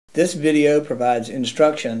This video provides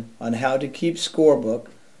instruction on how to keep scorebook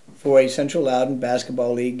for a Central Loudoun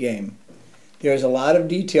Basketball League game. There is a lot of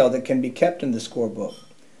detail that can be kept in the scorebook.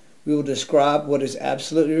 We will describe what is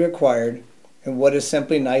absolutely required and what is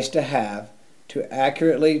simply nice to have to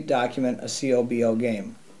accurately document a CLBL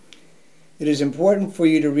game. It is important for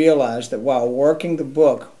you to realize that while working the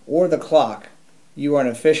book or the clock, you are an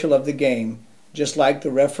official of the game, just like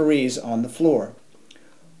the referees on the floor.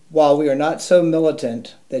 While we are not so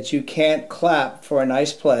militant that you can't clap for a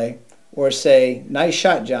nice play or say, "Nice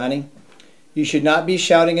shot, Johnny," you should not be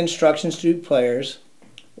shouting instructions to players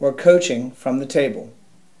or coaching from the table.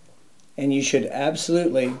 And you should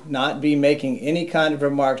absolutely not be making any kind of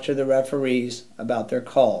remarks to the referees about their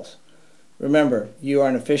calls. Remember, you are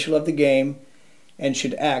an official of the game and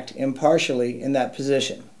should act impartially in that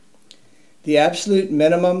position. The absolute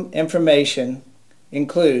minimum information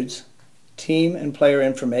includes team and player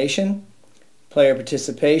information, player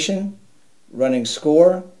participation, running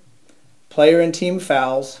score, player and team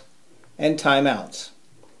fouls, and timeouts.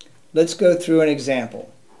 Let's go through an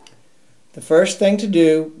example. The first thing to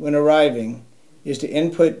do when arriving is to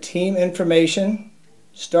input team information,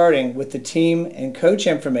 starting with the team and coach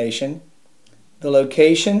information, the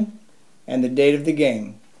location, and the date of the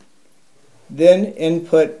game. Then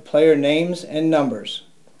input player names and numbers.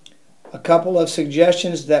 A couple of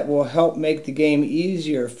suggestions that will help make the game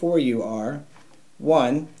easier for you are: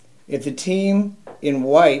 1. If the team in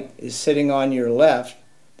white is sitting on your left,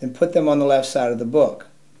 then put them on the left side of the book,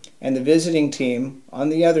 and the visiting team on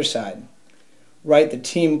the other side. Write the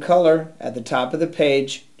team color at the top of the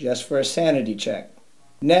page just for a sanity check.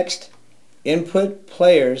 Next, input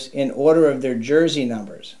players in order of their jersey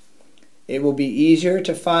numbers. It will be easier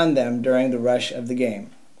to find them during the rush of the game.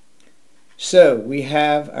 So we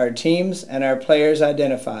have our teams and our players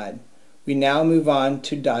identified. We now move on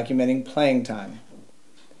to documenting playing time.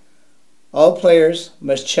 All players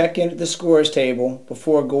must check in at the scores table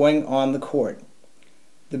before going on the court.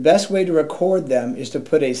 The best way to record them is to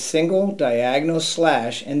put a single diagonal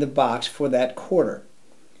slash in the box for that quarter.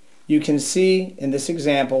 You can see in this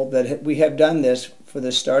example that we have done this for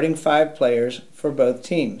the starting 5 players for both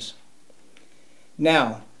teams.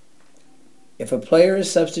 Now, if a player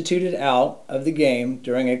is substituted out of the game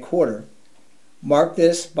during a quarter, mark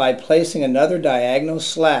this by placing another diagonal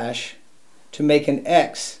slash to make an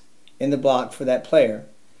X in the block for that player,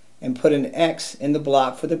 and put an X in the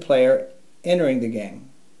block for the player entering the game.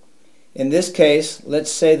 In this case,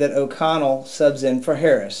 let's say that O'Connell subs in for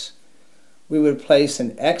Harris. We would place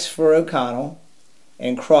an X for O'Connell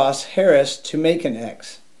and cross Harris to make an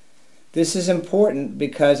X. This is important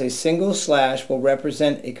because a single slash will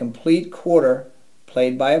represent a complete quarter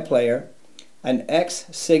played by a player, an X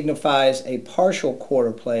signifies a partial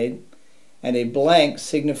quarter played, and a blank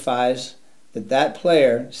signifies that that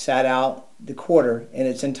player sat out the quarter in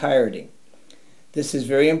its entirety. This is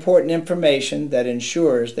very important information that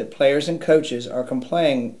ensures that players and coaches are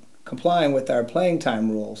complying with our playing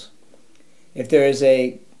time rules. If there is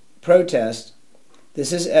a protest,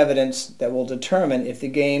 this is evidence that will determine if the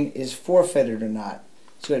game is forfeited or not,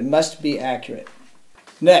 so it must be accurate.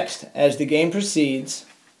 Next, as the game proceeds,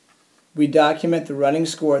 we document the running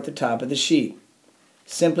score at the top of the sheet.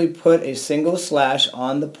 Simply put a single slash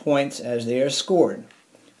on the points as they are scored.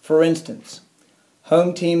 For instance,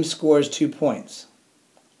 home team scores 2 points.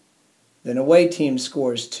 Then away team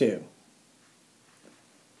scores 2.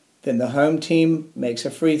 Then the home team makes a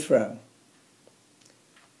free throw.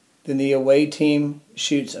 Then the away team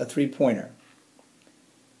shoots a 3-pointer.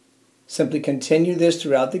 Simply continue this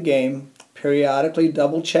throughout the game, periodically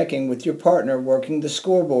double checking with your partner working the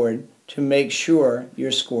scoreboard to make sure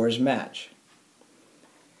your scores match.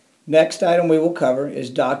 Next item we will cover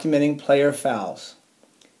is documenting player fouls.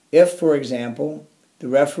 If, for example, the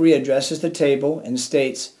referee addresses the table and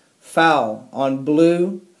states "foul on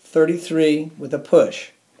blue 33" with a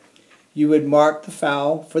push, you would mark the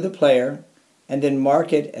foul for the player and then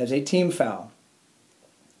mark it as a team foul.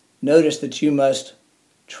 Notice that you must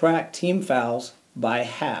track team fouls by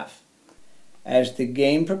half. As the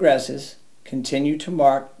game progresses, continue to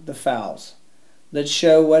mark the fouls. Let's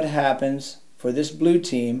show what happens for this blue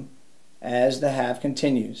team as the half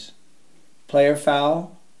continues. Player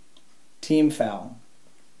foul, team foul.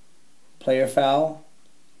 Player foul,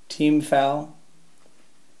 team foul.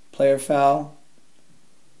 Player foul,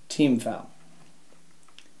 team foul.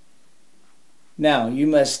 Now, you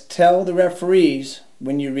must tell the referees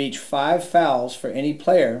when you reach 5 fouls for any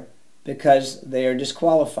player because they are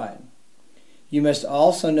disqualified. You must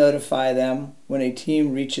also notify them when a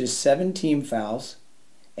team reaches 7 team fouls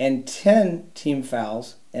and 10 team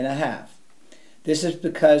fouls in a half. This is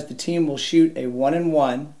because the team will shoot a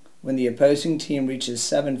 1-and-1 when the opposing team reaches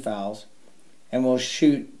 7 fouls, and will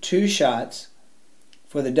shoot 2 shots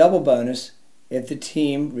for the double bonus if the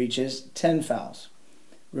team reaches 10 fouls.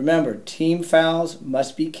 Remember, team fouls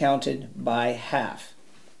must be counted by half.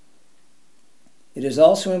 It is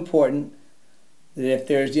also important that if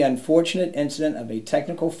there is the unfortunate incident of a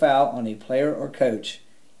technical foul on a player or coach,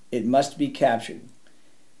 it must be captured.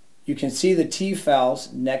 You can see the T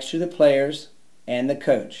fouls next to the players and the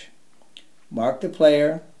coach. Mark the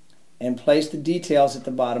player and place the details at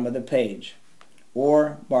the bottom of the page,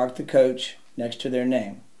 or mark the coach next to their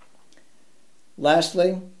name.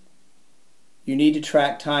 Lastly, you need to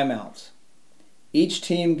track timeouts. Each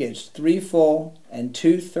team gets 3 full and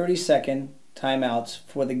 2 30-second timeouts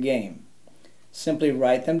for the game. Simply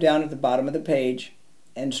write them down at the bottom of the page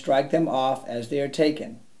and strike them off as they are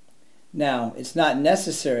taken. Now, it's not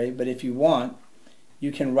necessary, but if you want,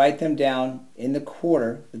 you can write them down in the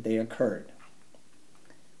quarter that they occurred.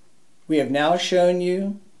 We have now shown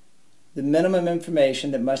you the minimum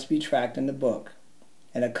information that must be tracked in the book,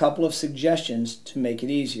 and a couple of suggestions to make it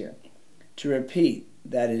easier. To repeat,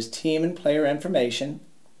 that is team and player information,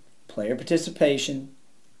 player participation,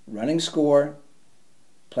 running score,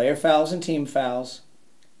 player fouls and team fouls,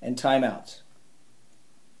 and timeouts.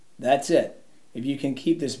 That's it. If you can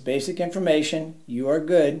keep this basic information, you are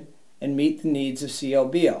good and meet the needs of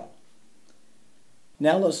CLBL.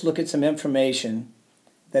 Now let's look at some information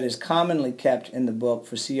that is commonly kept in the book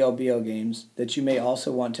for CLBL games that you may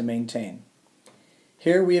also want to maintain.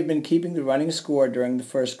 Here we have been keeping the running score during the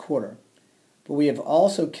first quarter, but we have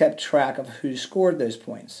also kept track of who scored those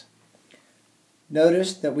points.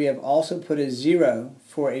 Notice that we have also put a 0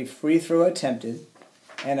 for a free throw attempted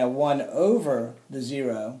and a 1 over the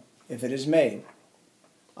 0 if it is made.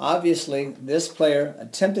 Obviously, this player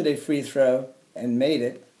attempted a free throw and made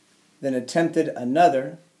it, then attempted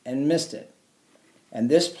another and missed it. And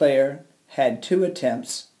this player had 2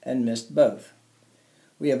 attempts and missed both.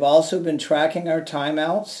 We have also been tracking our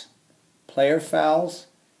timeouts, player fouls,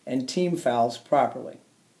 and team fouls properly.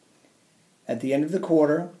 At the end of the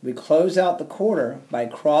quarter, we close out the quarter by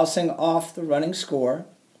crossing off the running score,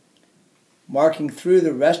 marking through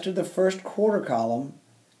the rest of the first quarter column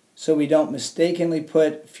so we don't mistakenly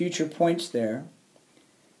put future points there.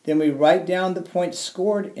 Then we write down the points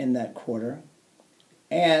scored in that quarter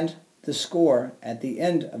and the score at the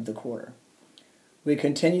end of the quarter. We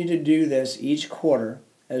continue to do this each quarter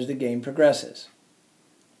as the game progresses.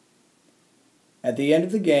 At the end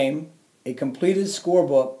of the game, a completed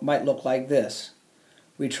scorebook might look like this.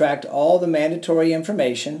 We tracked all the mandatory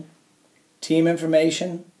information, team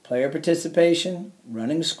information, player participation,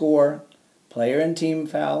 running score, player and team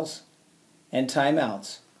fouls, and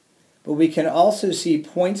timeouts. But we can also see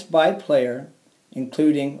points by player,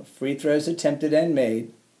 including free throws attempted and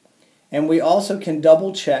made, and we also can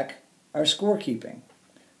double check our scorekeeping.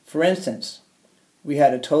 For instance, we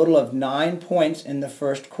had a total of 9 points in the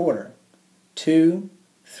first quarter, 2,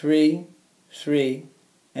 3, 3,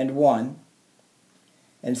 and 1,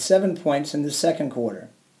 and 7 points in the second quarter,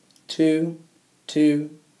 2,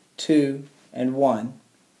 2, 2, and 1,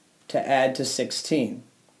 to add to 16.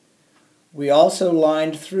 We also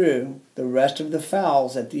lined through the rest of the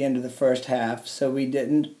fouls at the end of the first half so we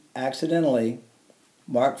didn't accidentally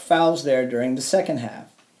mark fouls there during the second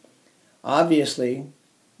half. Obviously,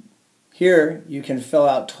 here you can fill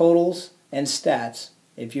out totals and stats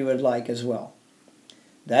if you would like as well.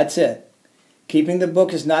 That's it. Keeping the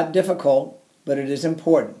book is not difficult, but it is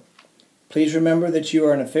important. Please remember that you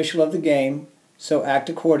are an official of the game, so act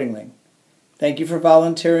accordingly. Thank you for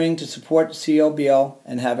volunteering to support CLBL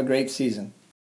and have a great season.